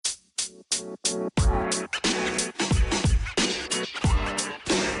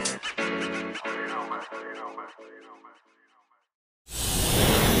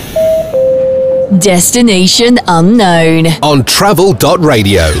Destination Unknown on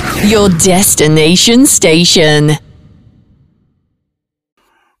Travel.radio, your destination station.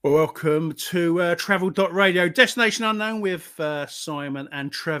 Well, welcome to Travel.radio, Destination Unknown with Simon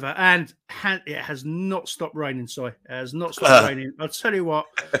and Trevor. And it has not stopped raining, Si. It has not stopped raining. I'll tell you what,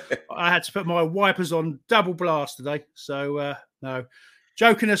 I had to put my wipers on double blast today. So, no.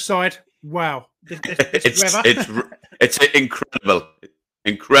 Joking aside, wow. This weather. It's incredible.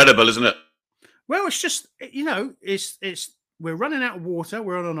 Incredible, isn't it? Well, it's just, we're running out of water.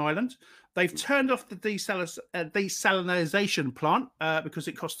 We're on an island. They've turned off the desalination plant because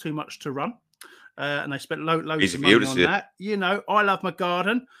it costs too much to run. And they spent loads of money on that. You know, I love my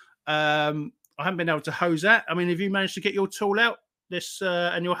garden. I haven't been able to hose that. I mean, have you managed to get your tool out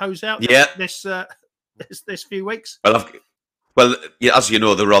and your hose out this few weeks? Well, yeah, as you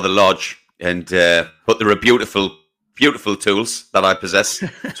know, they're rather large, but they're a beautiful tools that I possess.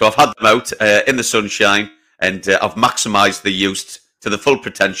 So I've had them out in the sunshine, and I've maximised the use to the full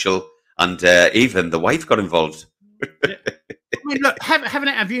potential. And even the wife got involved. Yeah. I mean, look,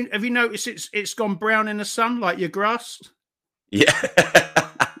 have you noticed it's gone brown in the sun like your grass? Yeah,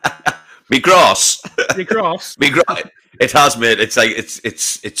 me grass. Your grass. Me grass. It has, mate. It's like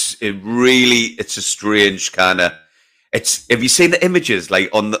it's a strange kind of. Have you seen the images like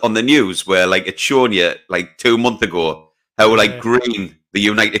on the news where like it's shown you like 2 months ago how like green the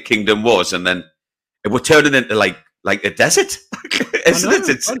United Kingdom was, and then it was turning into like a desert, isn't it?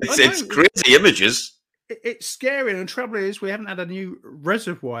 It's crazy images. It's scary, and the trouble is we haven't had a new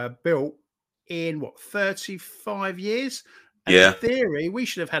reservoir built in 35 years. And in theory, we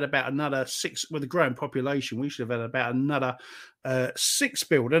should have had about another 6 with a growing population. We should have had about another 6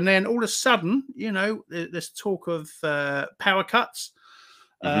 built, and then all of a sudden, you know, there's talk of power cuts.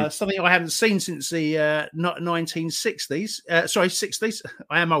 Something I haven't seen since the 1960s. 60s.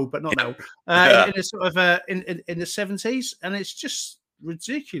 I am old, but not that old. In the sort of in the 70s, and it's just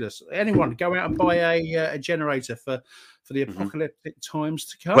ridiculous. Anyone go out and buy a generator for the apocalyptic times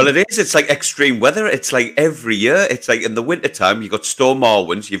to come? Well, it is. It's like extreme weather. It's like every year. It's like in the wintertime, you've got storm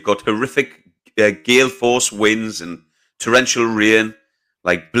winds, you've got horrific gale force winds and torrential rain,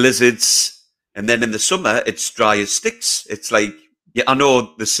 like blizzards, and then in the summer, it's dry as sticks. It's like. Yeah, I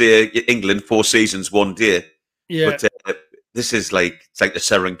know they say England 4 seasons, 1 day. Yeah, but this is like it's like the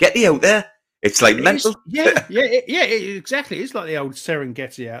Serengeti out there. It's like mental. Exactly. It's like the old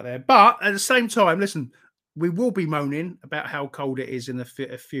Serengeti out there. But at the same time, listen, we will be moaning about how cold it is in a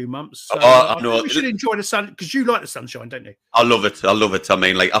few months. So I know. We should enjoy the sun because you like the sunshine, don't you? I love it. I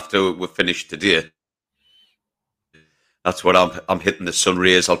mean, like after we're finished today, that's what I'm hitting the sun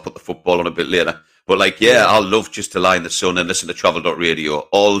rays. I'll put the football on a bit later. But I'll love just to lie in the sun and listen to Travel.radio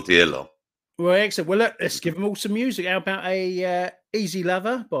all day long. Well, excellent. Well, let's give them all some music. How about a Easy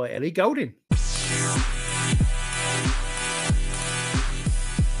Lover by Ellie Goulding?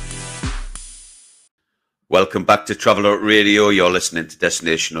 Welcome back to Travel.radio. You're listening to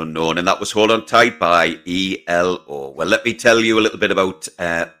Destination Unknown, and that was Hold On Tight by ELO. Well, let me tell you a little bit about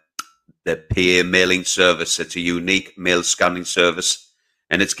the PA mailing service. It's a unique mail scanning service,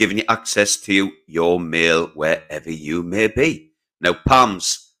 and it's giving you access to your mail wherever you may be. Now,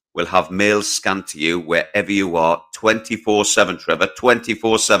 PAMS will have mail scanned to you wherever you are, 24/7, Trevor,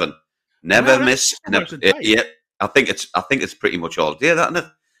 24/7. Never miss. I think it's pretty much all day, isn't it?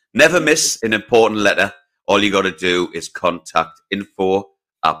 Never miss an important letter. All you got to do is contact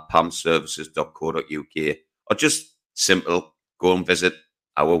info@pamservices.co.uk, or just simple, go and visit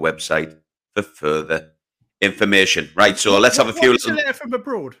our website for further information. Right, so let's have a few. What's a letter from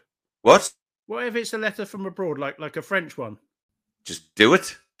abroad? What? What if it's a letter from abroad, like a French one? Just do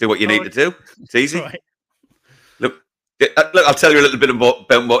it. Do what you need to do. It's easy. Right. Look, I'll tell you a little bit about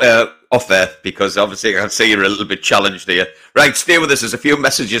off there, because obviously I can see you're a little bit challenged here. Right, stay with us. There's a few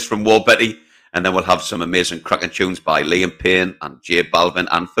messages from War Betty, and then we'll have some amazing cracking tunes by Liam Payne and J Balvin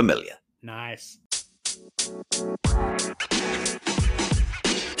and Familiar. Nice.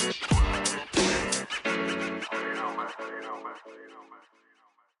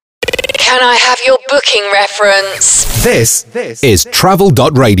 Can I have your booking reference? This is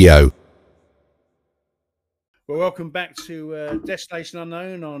Travel.radio. Well, welcome back to Destination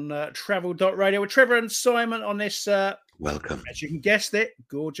Unknown on Travel.radio with Trevor and Simon on this. Welcome. As you can guess it,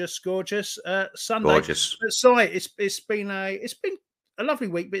 gorgeous Sunday. Gorgeous. But Si, it's been a lovely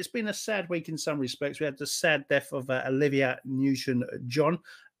week, but it's been a sad week in some respects. We had the sad death of Olivia Newton-John.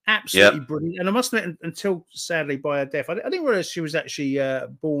 Absolutely brilliant. And I must admit, until sadly by her death, I didn't realize she was actually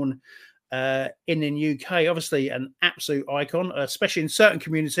born in the UK. Obviously, an absolute icon, especially in certain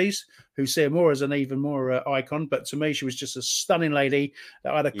communities who see her more as an even more icon. But to me, she was just a stunning lady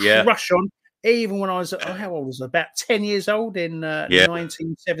that I had a crush on, even when I was, how old was I? About 10 years old in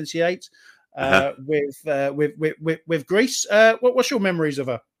 1978 with Grease. What's your memories of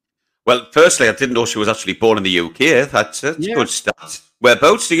her? Well, firstly, I didn't know she was actually born in the UK. That's a good start.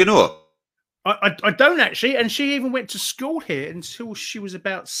 Whereabouts do you know? I don't actually, and she even went to school here until she was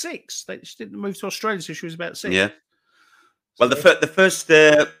about 6. She didn't move to Australia until she was about 6. Yeah. Well, the first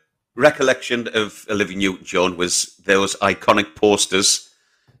recollection of Olivia Newton-John was those iconic posters.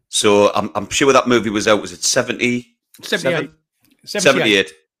 So I'm sure that movie was out. Was it 78?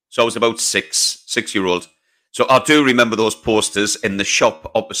 78. So I was about 6-year-old. So I do remember those posters in the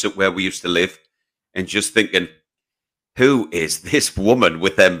shop opposite where we used to live, and just thinking, who is this woman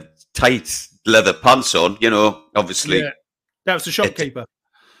with them tight leather pants on? You know, obviously. Yeah. That was the shopkeeper.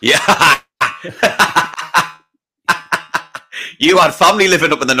 Yeah. You had family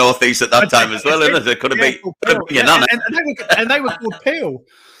living up in the northeast at that time as well, innit? It could have been your nana. And they were called Peel.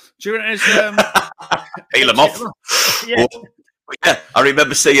 Do you remember? Peel them off. Yeah. Yeah, I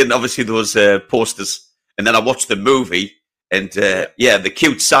remember seeing obviously those posters, and then I watched the movie, and the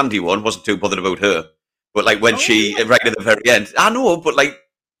cute Sandy one, wasn't too bothered about her, but like when right at the very end, I know, but like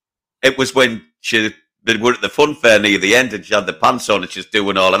it was when they were at the fun fair near the end, and she had the pants on, and she's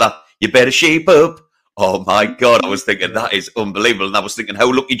doing all of that. You better shape up. Oh my God, I was thinking that is unbelievable, and I was thinking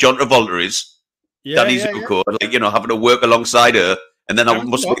how lucky John Travolta is. Danny Zuko, like having to work alongside her, and then I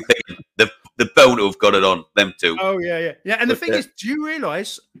must be thinking the bone who've got it on them two. Oh yeah. And the thing is, do you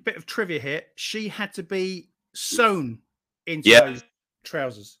realise? A bit of trivia here. She had to be sewn into those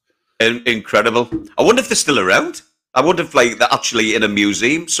trousers. Incredible. I wonder if they're still around. I wonder if they're actually in a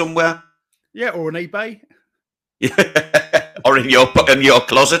museum somewhere. Yeah, or on eBay. Yeah, or in your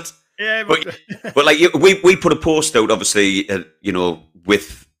closet. Yeah, but we put a post out, obviously,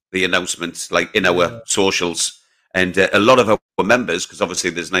 with the announcements, in our socials. And a lot of our members, because obviously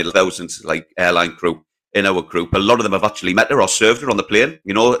there's 9,000 airline crew in our group, a lot of them have actually met her or served her on the plane.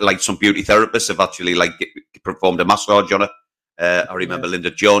 Some beauty therapists have actually performed a massage on her. I remember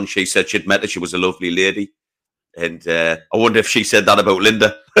Linda John, she said she'd met her. She was a lovely lady. And I wonder if she said that about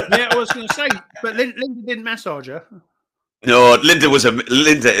Linda. Yeah, I was going to say, but Linda didn't massage her. No, Linda was an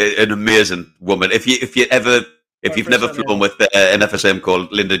amazing woman. If you've never flown with an FSM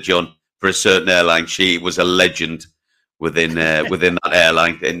called Linda John, for a certain airline, she was a legend within that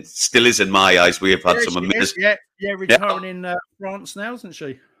airline, and still is in my eyes. We have had some amazing. Retiring in France now, isn't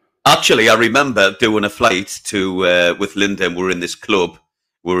she? Actually, I remember doing a flight to with Linda, and we're in this club.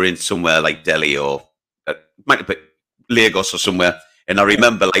 We're in somewhere like Delhi or might have been Lagos or somewhere, and I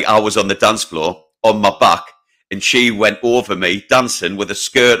remember I was on the dance floor on my back, and she went over me dancing with a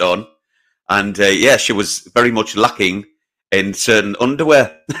skirt on, and she was very much lacking in certain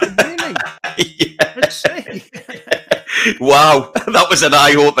underwear. Really? Yeah. Let's see. Wow, that was an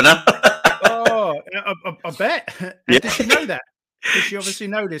eye opener. Oh, I bet. Did she know that? Did she obviously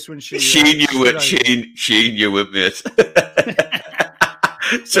know this when she? She knew it. She knew it, mate.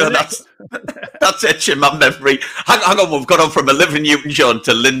 So that's etching my memory. Hang on, we've gone on from Olivia Newton-John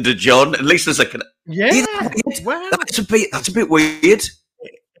to Linda John. At least there's a wow. That's a bit weird.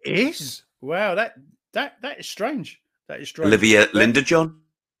 It is. Wow, that is strange. That is strange. Olivia Linda John.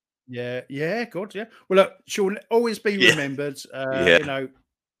 Yeah, good, yeah. Well, look, she'll always be remembered.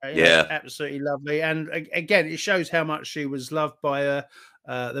 Absolutely lovely. And again, it shows how much she was loved by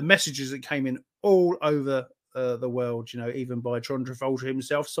the messages that came in all over the world. Even by John Travolta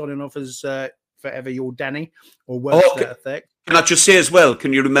himself, signing off as "Forever Your Danny" or words to that effect. Can I just say as well?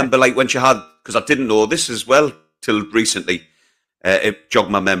 Can you remember when she had? Because I didn't know this as well till recently. It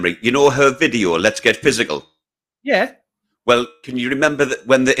jogged my memory. Her video, "Let's Get Physical." Yeah. Well, can you remember that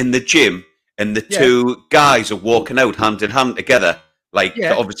when they're in the gym and the two guys are walking out hand in hand together,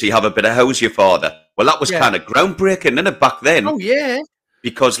 to obviously have a bit of "How's your father"? Well, that was kind of groundbreaking, isn't it, back then? Oh, yeah.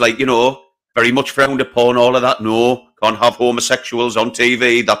 Because, very much frowned upon, all of that. No, can't have homosexuals on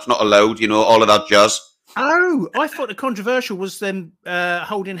TV. That's not allowed, all of that jazz. Oh, I thought the controversial was them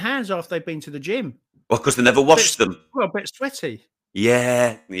holding hands after they've been to the gym. Well, because they never washed them. Well, a bit sweaty.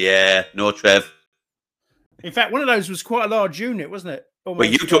 Yeah. No, Trev. In fact, one of those was quite a large unit, wasn't it?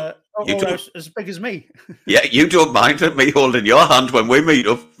 Almost, almost as big as me. Yeah, you don't mind me holding your hand when we meet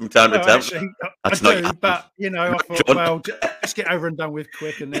up from time to time. Actually, that's I do, but I thought, well, just get over and done with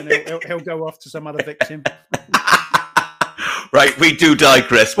quick, and then he'll go off to some other victim. Right, we do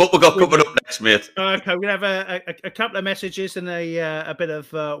digress. What we got coming up next, mate? Okay, we have a couple of messages and a bit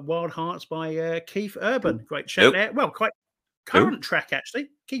of Wild Hearts by Keith Urban. Great shout there. Well, quite current track actually.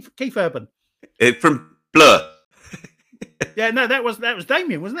 Keith Urban from Blur. Yeah, no, that was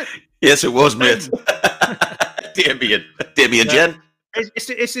Damien, wasn't it? Yes, it was, mate. Damien Jen.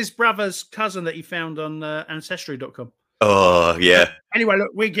 It's his brother's cousin that he found on Ancestry.com. Oh, yeah. Anyway,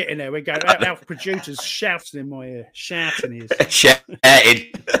 look, we're getting there. We're going. Our producer's shouting in my ear. Shouting his.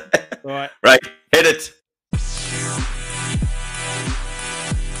 Shouting. Right. Hit it.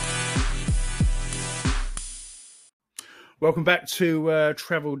 Welcome back to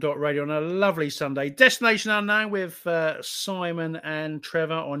Travel.radio on a lovely Sunday. Destination Unknown with Simon and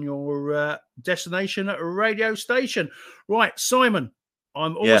Trevor on your destination radio station. Right, Simon,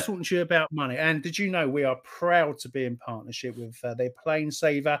 I'm always talking to you about money. And did you know we are proud to be in partnership with the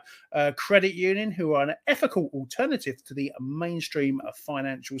PlaneSaver Credit Union, who are an ethical alternative to the mainstream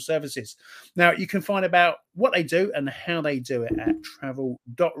financial services. Now, you can find about what they do and how they do it at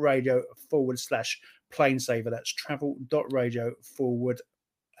travel.radio/PlaneSaver. That's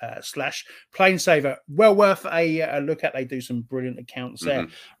travel.radio/PlaneSaver. Well worth a look at. They do some brilliant accounts there.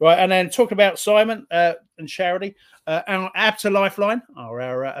 Right, and then talking about Simon and charity, our ABTA Lifeline are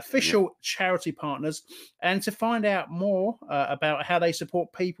our official charity partners. And to find out more about how they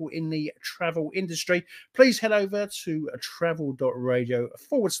support people in the travel industry, please head over to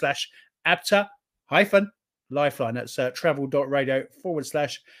travel.radio/ABTA-Lifeline. That's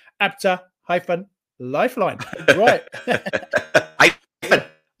travel.radio/ABTA-Lifeline. Right.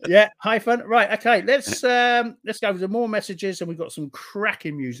 Yeah, hyphen. Right. Okay. Let's go with more messages, and we've got some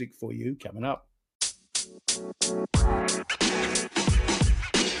cracking music for you coming up.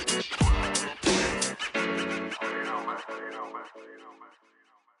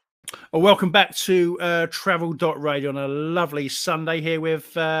 Well, welcome back to Travel.radio on a lovely Sunday here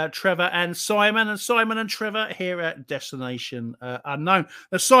with Trevor and Simon and Trevor here at Destination Unknown.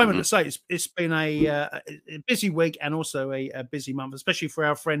 Now, Simon, let's say it's been a busy week and also a busy month, especially for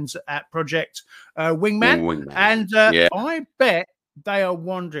our friends at Project Wingman. And I bet they are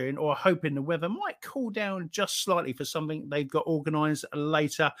wondering or hoping the weather might cool down just slightly for something they've got organised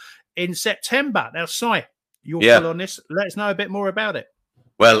later in September. Now, Si, you're full on this. Let us know a bit more about it.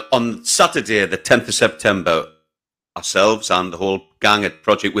 Well, on Saturday, the 10th of September, ourselves and the whole gang at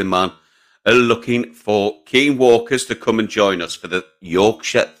Project Wingman are looking for keen walkers to come and join us for the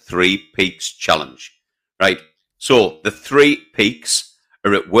Yorkshire Three Peaks Challenge. Right. So the Three Peaks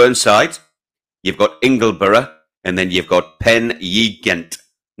are at Whernside. You've got Ingleborough, and then you've got Pen y Ghent.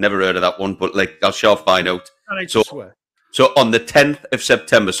 Never heard of that one, but I shall find out. So on the 10th of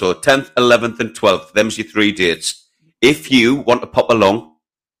September, so 10th, 11th, and 12th, them's your 3 dates. If you want to pop along,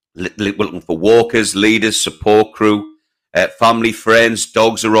 looking for walkers, leaders, support crew, family, friends,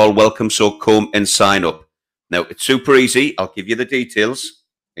 dogs are all welcome, so come and sign up. Now, it's super easy. I'll give you the details.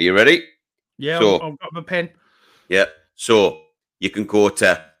 Are you ready? Yeah, I've got my pen. Yeah, so you can go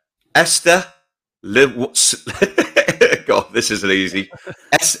to Esther... God, this isn't easy.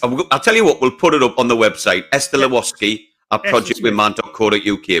 I'll tell you what, we'll put it up on the website, Esther Lewoski at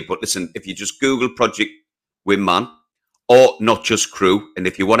projectwingman.co.uk. But listen, if you just Google Project Wingman, or Not Just Crew, and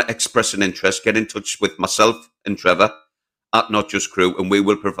if you want to express an interest, get in touch with myself and Trevor at Not Just Crew, and we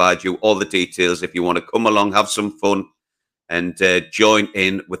will provide you all the details if you want to come along, have some fun, and join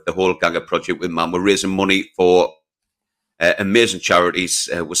in with the whole gang of Project Wingman. We're raising money for amazing charities.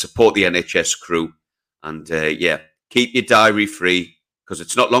 We'll support the NHS crew, and keep your diary free, because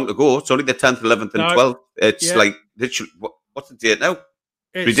it's not long to go. It's only the 10th, 11th, and 12th. It's literally, what's the date now?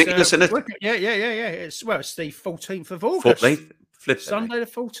 It's ridiculous, isn't it? Yeah. It's the 14th of August. 14th? Sunday the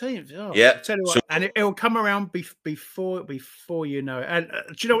 14th. Oh, yeah. Tell you what, and it'll come around before you know it. And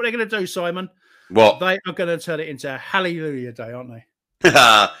do you know what they're going to do, Simon? What? They are going to turn it into Hallelujah Day, aren't they?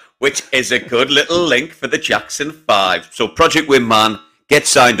 Which is a good little link for the Jackson 5. So Project Wingman, get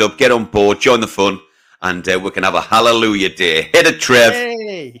signed up, get on board, join the fun, and we can have a Hallelujah Day. Hit it, Trev.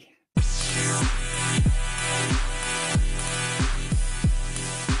 Hey.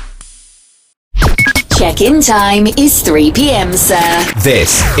 Check-in time is 3 p.m, sir.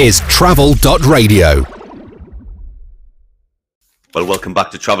 This is Travel.radio. Well, welcome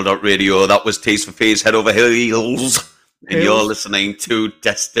back to Travel.radio. That was Tees for Fees, Head Over Heels. And you're listening to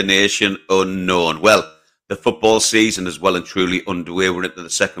Destination Unknown. Well, the football season is well and truly underway. We're into the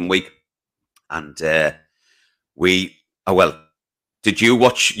second week. And did you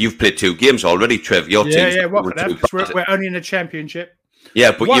watch? You've played 2 games already, Trev. Your team's we're only in the championship.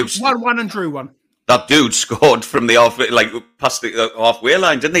 Yeah, but you've won and drew one. That dude scored from the past the halfway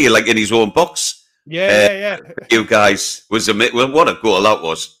line, didn't he? Like in his own box. Yeah. You guys what a goal that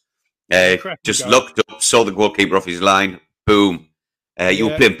was. Just looked up, saw the goalkeeper off his line. Boom. You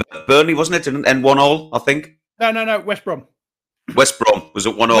were playing Burnley, wasn't it? And 1-1, I think. No. West Brom. West Brom was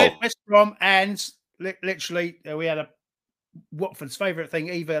at 1-1. West Brom, and literally we had a Watford's favourite thing: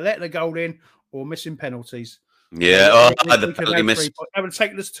 either letting a goal in or missing penalties. Yeah, the penalty miss. I would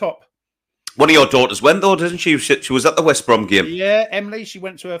take this top. One of your daughters went though, didn't she? She was at the West Brom game. Yeah, Emily. She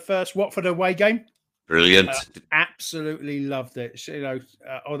went to her first Watford away game. Brilliant. Absolutely loved it. She,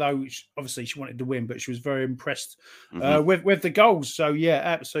 although obviously she wanted to win, but she was very impressed with the goals. So yeah,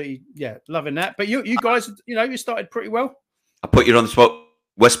 absolutely, loving that. But you guys, you started pretty well. I put you on the spot.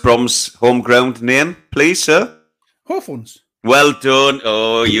 West Brom's home ground name, please, sir. Hawthorns. Well done.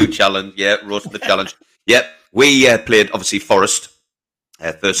 Oh, you challenge. Yeah, rose to the challenge. Yep. We played obviously Forest,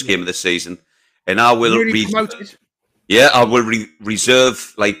 first game of the season, and I will promoted. Yeah, I will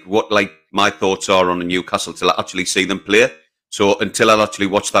reserve what my thoughts are on Newcastle till I actually see them play. So until I actually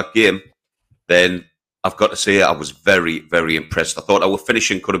watch that game, then I've got to say I was very, very impressed. I thought our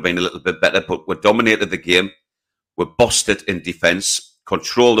finishing could have been a little bit better, but we dominated the game. We bossed it in defence,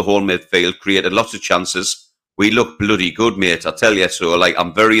 controlled the whole midfield, created lots of chances. We look bloody good, mate. I tell you. So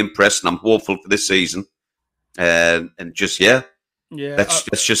I'm very impressed, and I'm hopeful for this season. And just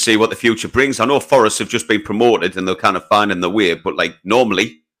let's just see what the future brings. I know Forest have just been promoted and they're kind of finding their way, but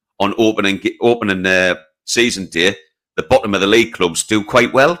normally on opening season day, the bottom of the league clubs do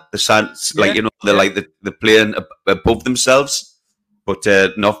quite well. They're playing above themselves, but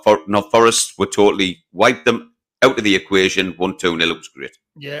not Forest. We totally wiped them out of the equation. 1-2-0. It was great.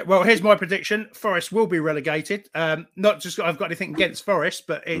 Yeah, well, here's my prediction: Forest will be relegated. Not just I've got anything against Forest,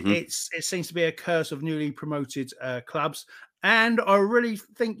 but it seems to be a curse of newly promoted clubs. And I really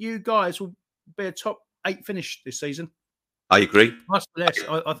think you guys will be a top 8 finish this season. I agree.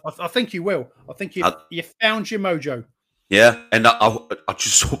 I think you will. I think you found your mojo. Yeah, and I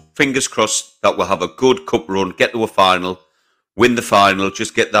just hope, fingers crossed, that we'll have a good cup run, get to a final, win the final,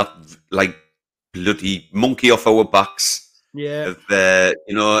 just get that bloody monkey off our backs. Yeah,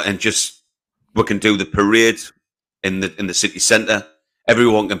 and just we can do the parade in the city centre.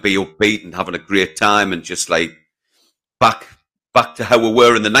 Everyone can be upbeat and having a great time, and just back to how we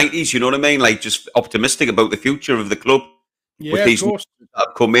were in the 90s. You know what I mean? Just optimistic about the future of the club. Yeah, with these of course.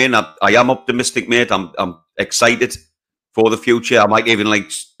 I've come in, I am optimistic, mate. I'm excited for the future. I might even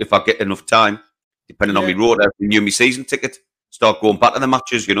if I get enough time, depending on my road, renew my season ticket, start going back to the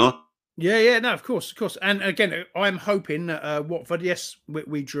matches. Yeah, no, of course. And again, I'm hoping Watford. Yes,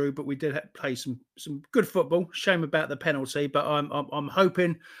 we drew, but we did play some good football. Shame about the penalty, but I'm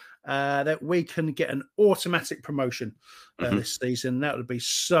hoping that we can get an automatic promotion this season. That would be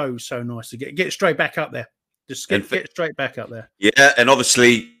so nice to get straight back up there. Just get straight back up there. Yeah, and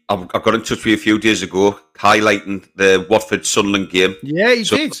obviously I got in touch with you a few days ago, highlighting the Watford Sunderland game. Yeah, you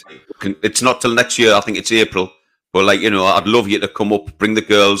did. It's not till next year. I think it's April. But I'd love you to come up, bring the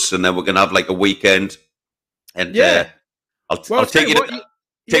girls, and then we're gonna have a weekend. And I'll take you to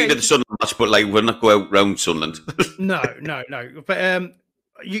the Sunderland match, but we'll not go out round Sunderland. No. But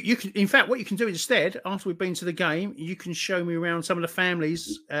you can. In fact, what you can do instead, after we've been to the game, you can show me around some of the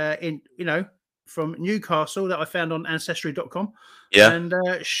families from Newcastle that I found on Ancestry.com. Yeah, and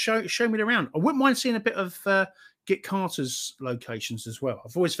show me around. I wouldn't mind seeing a bit of Git Carter's locations as well.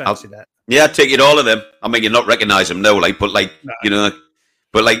 I've always fancied that. Yeah, I'd take you to all of them. I mean, you'll not recognise them now, no.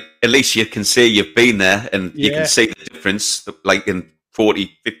 But at least you can see you've been there, and you can see the difference, in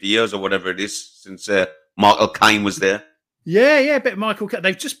 40, 50 years or whatever it is since Michael Caine was there. Yeah, a bit of Michael Caine.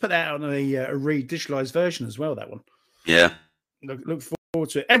 They've just put that out on a re-digitalised version as well, that one. Yeah. Look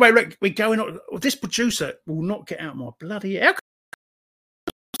forward to it. Anyway, look, we're going on. This producer will not get out of my bloody... How come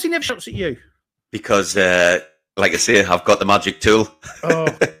he never shouts at you? Because... like I say, I've got the magic tool. Oh,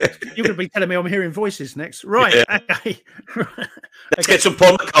 you're going to be telling me I'm hearing voices next. Right, okay. Let's get some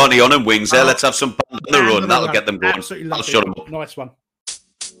Paul McCartney on and Wings there. Let's have some band on the run. That'll get them going. Absolutely love I'll shut them up. Nice one.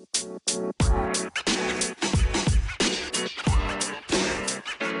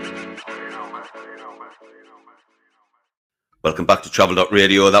 Welcome back to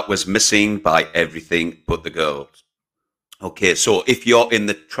Travel.radio. That was Missing by Everything But the Girls. Okay, so if you're in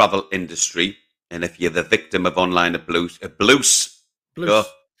the travel industry, and if you're the victim of online abuse,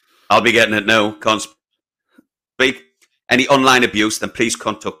 I'll be getting it now. Can't speak. Any online abuse, then please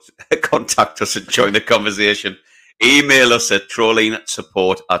contact us and join the conversation. Email us at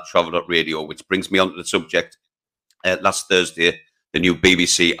trollingsupport@travel.radio, which brings me on to the subject. Last Thursday, the new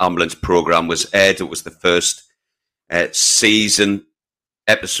BBC ambulance programme was aired. It was the first season,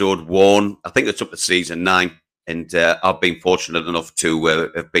 episode 1. I think it's up to season 9. And I've been fortunate enough to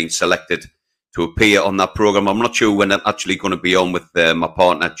have been selected to appear on that programme. I'm not sure when I'm actually going to be on with my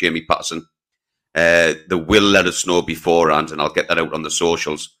partner, Jamie Patterson. They will let us know beforehand, and I'll get that out on the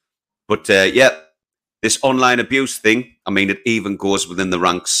socials. But this online abuse thing, I mean, it even goes within the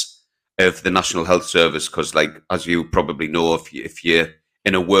ranks of the National Health Service because, like, as you probably know, if you're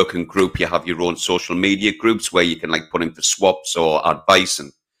in a working group, you have your own social media groups where you can, like, put in for swaps or advice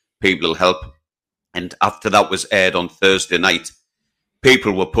and people will help. And after that was aired on Thursday night,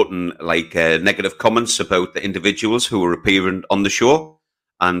 people were putting, like, negative comments about the individuals who were appearing on the show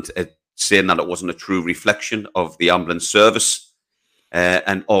and saying that it wasn't a true reflection of the ambulance service.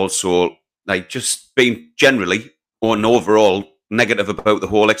 And also, like, just being generally and overall negative about the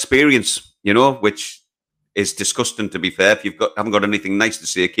whole experience, you know, which is disgusting, to be fair. If haven't got anything nice to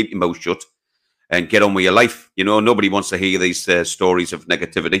say, keep your mouth shut and get on with your life. You know, nobody wants to hear these stories of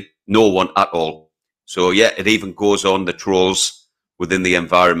negativity. No one at all. So, yeah, it even goes on the trolls within the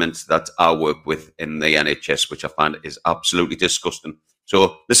environment that I work with in the NHS, which I find is absolutely disgusting.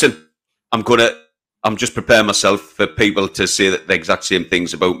 So, listen, I'm just preparing myself for people to say the exact same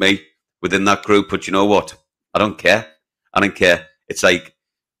things about me within that group. But you know what? I don't care. I don't care. It's like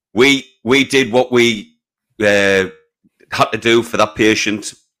we did what we had to do for that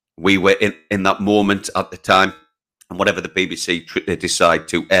patient. We were in that moment at the time. And whatever the BBC decide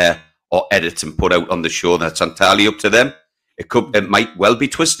to air or edit and put out on the show, that's entirely up to them. It might well be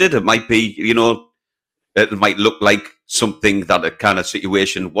twisted. It might be, you know, it might look like something that a kind of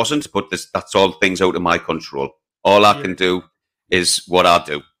situation wasn't, but that's all things out of my control. All I can do is what I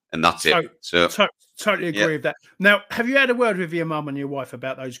do, and that's it. So totally agree with that. Now, have you had a word with your mum and your wife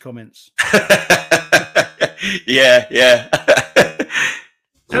about those comments? yeah.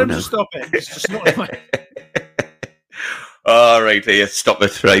 Tell them to stop it. It's just not like... All right, here, stop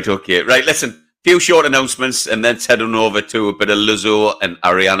it. Right, okay. Right, listen, few short announcements, and then head on over to a bit of Lizzo and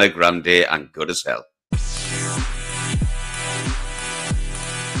Ariana Grande and Good as Hell.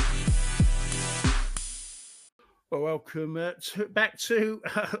 Well, welcome back to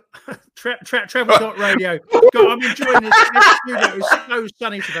Travel.radio. God, I'm enjoying this studio. It's so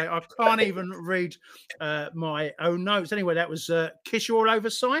sunny today. I can't even read my own notes. Anyway, that was Kiss You All Over,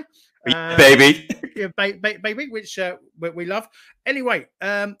 Si. Baby. Yeah, baby, which we love. Anyway,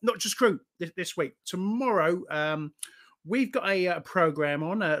 Not Just Crew this week. Tomorrow, we've got a program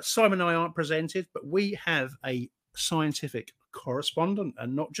on. Simon and I aren't presented, but we have a scientific correspondent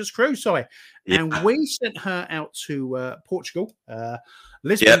and Not Just Crew, sorry. And we sent her out to Portugal,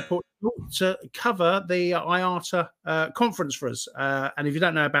 Lisbon, Portugal, to cover the IATA conference for us. And if you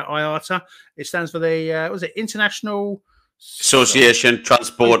don't know about IATA, it stands for the was it International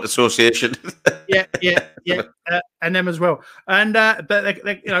Transport Association. yeah, and them as well. And but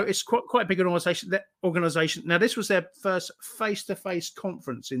they, you know, it's quite a big organization. Now, this was their first face-to-face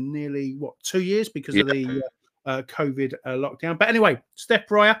conference in nearly 2 years because of the COVID lockdown. But anyway, Steph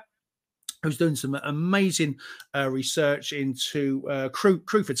Bryer, who's doing some amazing research into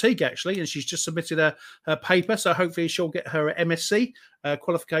crew fatigue, actually, and she's just submitted her paper, so hopefully she'll get her MSc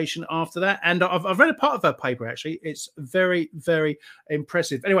qualification after that. And I've read a part of her paper, actually. It's very, very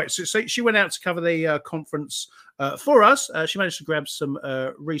impressive. Anyway, so she went out to cover the conference for us. She managed to grab some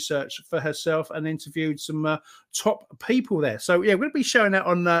research for herself and interviewed some top people there. So, yeah, we're going to be showing that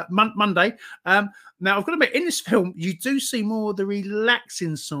on Monday. Now, I've got to admit, in this film, you do see more of the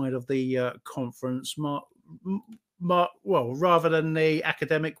relaxing side of the conference, rather than the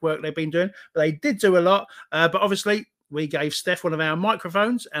academic work they've been doing. But they did do a lot. But obviously, we gave Steph one of our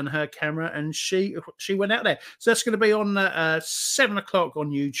microphones and her camera, and she went out there. So that's going to be on 7 o'clock on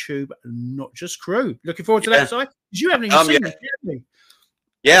YouTube, Not Just Crew. Looking forward to that side. You haven't even seen it, have you?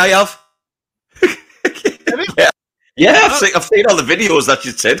 Yeah, I have. I've seen all the videos that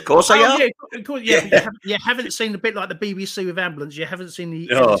you said. Of course, I have. Yeah, of course, yeah. You haven't seen a bit like the BBC with ambulance. You haven't seen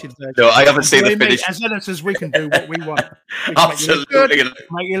the edited version. No, I haven't seen the finished. As editors, we can do what we want. Absolutely,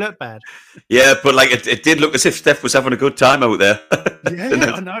 make you look bad. Yeah, but like it did look as if Steph was having a good time out there.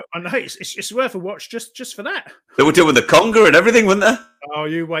 Yeah, I know. It's worth a watch just for that. They were doing the conga and everything, weren't they? Oh,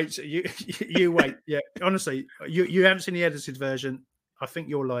 you wait, you wait. Yeah, honestly, you haven't seen the edited version. I think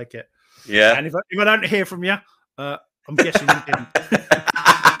you'll like it. Yeah. And if I don't hear from you, I'm guessing you didn't.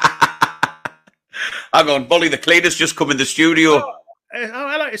 Hang on, Molly the cleaner's just come in the studio. Oh,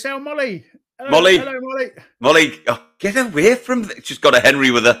 hello, it's our Molly. Hello, Molly. Hello, Molly. Molly, get away from She's got a Henry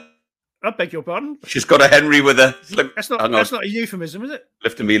with her. I beg your pardon? She's got a Henry with her. Look, that's not a euphemism, is it?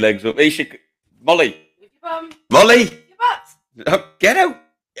 Lifting me legs up. Molly. Molly. Get out.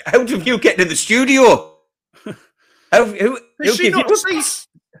 How did you get in the studio?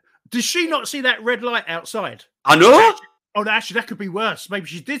 Did she not see that red light outside? I know. Actually, that could be worse. Maybe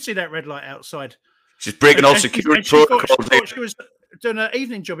she did see that red light outside. She's breaking all security protocols. She was doing an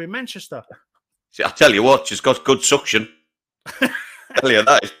evening job in Manchester. See, I tell you what, she's got good suction. tell you,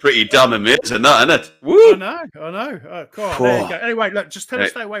 that is pretty damn amazing, that, isn't it? Woo! I know. Oh, God, there you go. Anyway, look, just tell us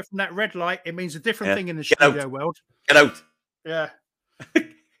to stay away from that red light. It means a different thing in the studio world. Get out. Yeah.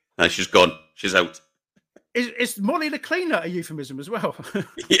 No, she's gone. She's out. Is Molly the cleaner a euphemism as well?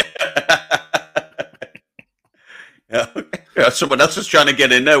 Yeah. Someone else is trying to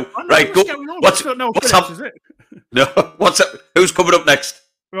get in now. Right, go. What's up? No, what's up? Who's coming up next?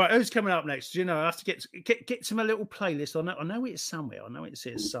 Right, who's coming up next? You know, I have to get to my little playlist on that. I know it's somewhere.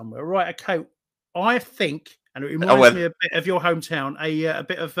 Somewhere. Right, okay. I think, and it reminds me a bit of your hometown, a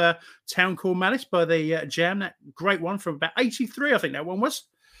bit of Town Called Malice by the Jam. That great one from about '83, I think that one was.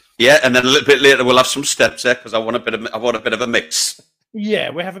 Yeah, and then a little bit later we'll have some steps there because I want a bit of a mix. Yeah,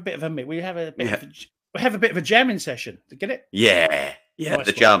 we have a bit of a mix. We have a bit of a jamming session. Get it? Yeah, nice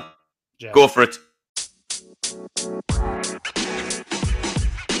the jam. Go for it.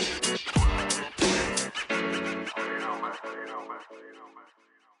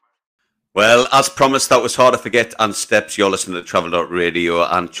 Well, as promised, that was Hard to Forget and Steps. You're listening to Travel.radio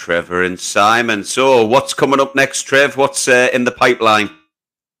and Trevor and Simon. So, what's coming up next, Trev? What's in the pipeline?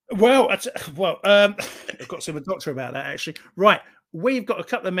 Well, I've got to see my doctor about that, actually. Right, we've got a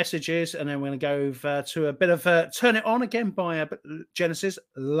couple of messages, and then we're going to go over to a bit of Turn It On again by Genesis.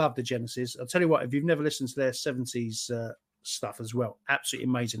 Love the Genesis. I'll tell you what, if you've never listened to their 70s stuff as well, absolutely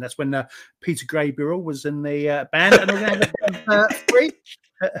amazing. That's when Peter Gabriel was in the band, and we're going to have three.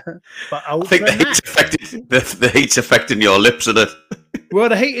 But I think the heat's affecting your lips, isn't it? Well,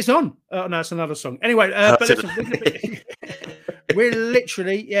 the heat is on. Oh no, it's another song. Anyway, but listen, we're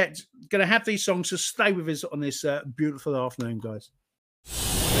literally going to have these songs to stay with us on this beautiful afternoon, guys.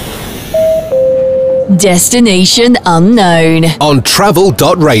 Destination Unknown on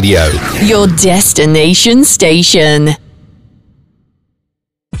Travel.radio, your destination station.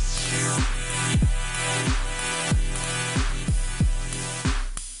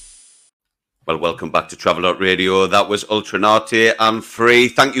 Well, welcome back to Travel.radio. That was Ultranate and Free.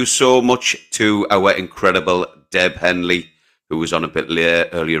 Thank you so much to our incredible Deb Henley, who was on a bit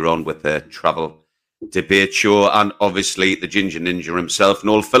earlier on with the Travel Debate Show, and obviously the Ginger Ninja himself,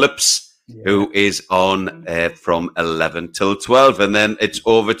 Noel Phillips, who is on from 11 till 12, and then it's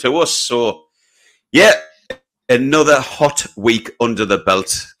over to us. So, another hot week under the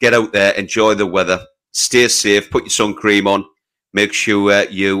belt. Get out there, enjoy the weather, stay safe, put your sun cream on. Make sure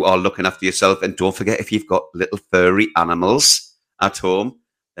you are looking after yourself. And don't forget, if you've got little furry animals at home,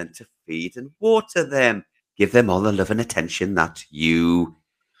 then to feed and water them. Give them all the love and attention that you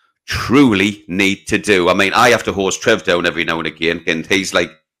truly need to do. I mean, I have to hose Trev down every now and again, and he's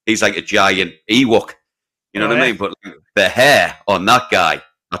like a giant Ewok. You know what I mean? But the hair on that guy,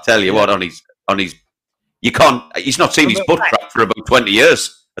 I tell you what, on his, he's not seen his butt crack for about 20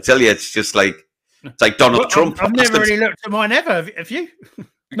 years. I tell you, it's just like, it's like Donald Trump. I've never really looked at mine ever. Have you?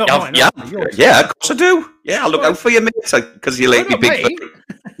 Not mine. Yeah, of course I do. Yeah, I look out for you, mate, because you like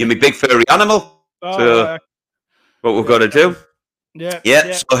you're my big furry animal. So what we've got to do.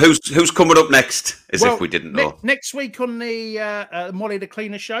 Yeah. So who's coming up next? If we didn't know. Next week on the Molly the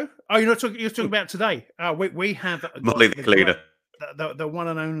Cleaner show. Oh, you're talking about today. We have Molly the Cleaner. The one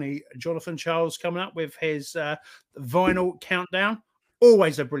and only Jonathan Charles coming up with his vinyl countdown.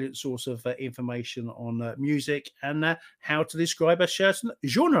 Always a brilliant source of information on music and how to describe a certain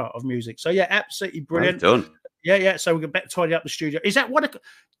genre of music. So, absolutely brilliant. Well done. Yeah. So we're going to tidy up the studio. Is that what? Do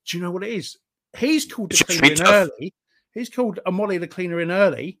you know what it is? He's called the Cleaner in early. He's called a Molly the Cleaner in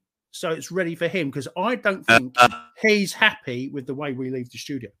early. So it's ready for him because I don't think he's happy with the way we leave the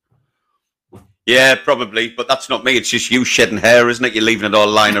studio. Yeah, probably. But that's not me. It's just you shedding hair, isn't it? You're leaving it all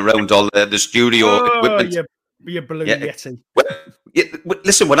lying around all the studio equipment. Your balloon Yeti. Well,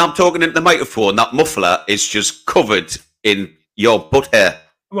 listen, when I'm talking into the microphone, that muffler is just covered in your butt hair.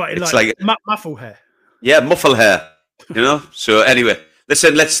 Right, it's like muffle hair. Yeah, muffle hair. You know. So anyway,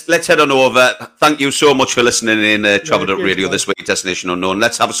 listen, let's head on over. Thank you so much for listening in Travel.radio this week, Destination Unknown.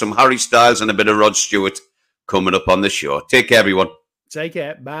 Let's have some Harry Styles and a bit of Rod Stewart coming up on the show. Take care, everyone. Take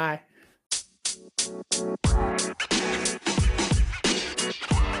care. Bye.